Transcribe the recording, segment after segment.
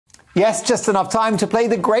Yes, just enough time to play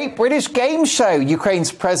the Great British Game Show. Ukraine's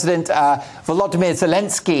President Volodymyr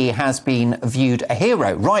Zelensky has been viewed a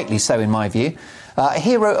hero, rightly so in my view, a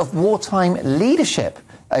hero of wartime leadership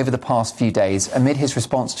over the past few days amid his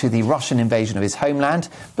response to the Russian invasion of his homeland.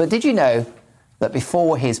 But did you know that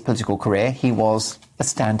before his political career, he was a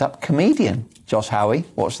stand-up comedian? Josh Howie,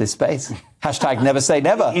 watch this space. Hashtag never say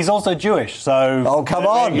never. He's also Jewish, so... Oh, come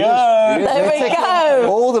on. There we go.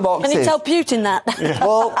 All the boxes. Can you tell Putin that? Yeah.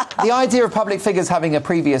 Well, the idea of public figures having a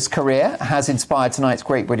previous career has inspired tonight's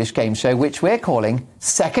Great British Game Show, which we're calling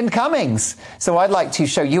Second Comings. So I'd like to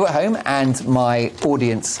show you at home and my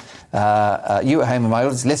audience,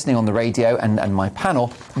 listening on the radio and my panel,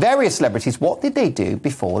 various celebrities, what did they do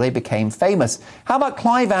before they became famous? How about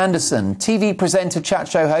Clive Anderson, TV presenter, chat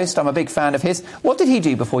show host? I'm a big fan of his. What did he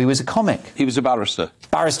do before he was a comic? He was a barrister.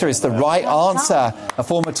 Barrister is the right answer. A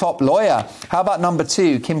former top lawyer. How about number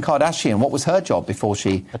 2, Kim Kardashian? What was her job before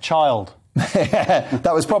she... A child.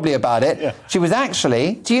 That was probably about it. Yeah. She was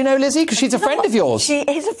actually... Do you know Lizzie? Because she's a friend of yours. She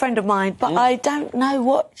is a friend of mine, but I don't know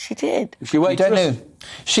what she did. You don't know?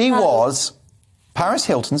 She was Paris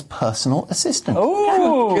Hilton's personal assistant.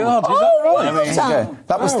 Oh, God, is that right?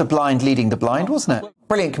 That was the blind leading the blind, wasn't it?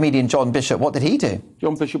 Brilliant comedian John Bishop. What did he do?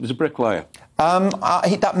 John Bishop was a bricklayer.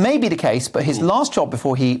 That may be the case, but his last job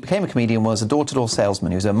before he became a comedian was a door-to-door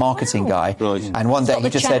salesman. He was a marketing guy. Right. And one day he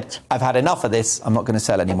just said, I've had enough of this. I'm not going to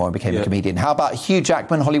sell anymore, and became a comedian. How about Hugh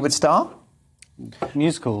Jackman, Hollywood star?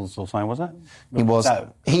 Musicals or something, was it? He was.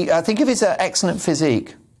 No. Think of his excellent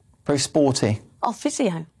physique. Very sporty. Oh,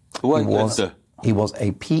 physio. He was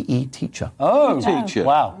a PE teacher. Oh, teacher.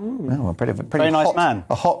 Wow. Oh, a pretty very nice hot, man.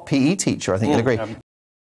 A hot PE teacher, I think you'd agree.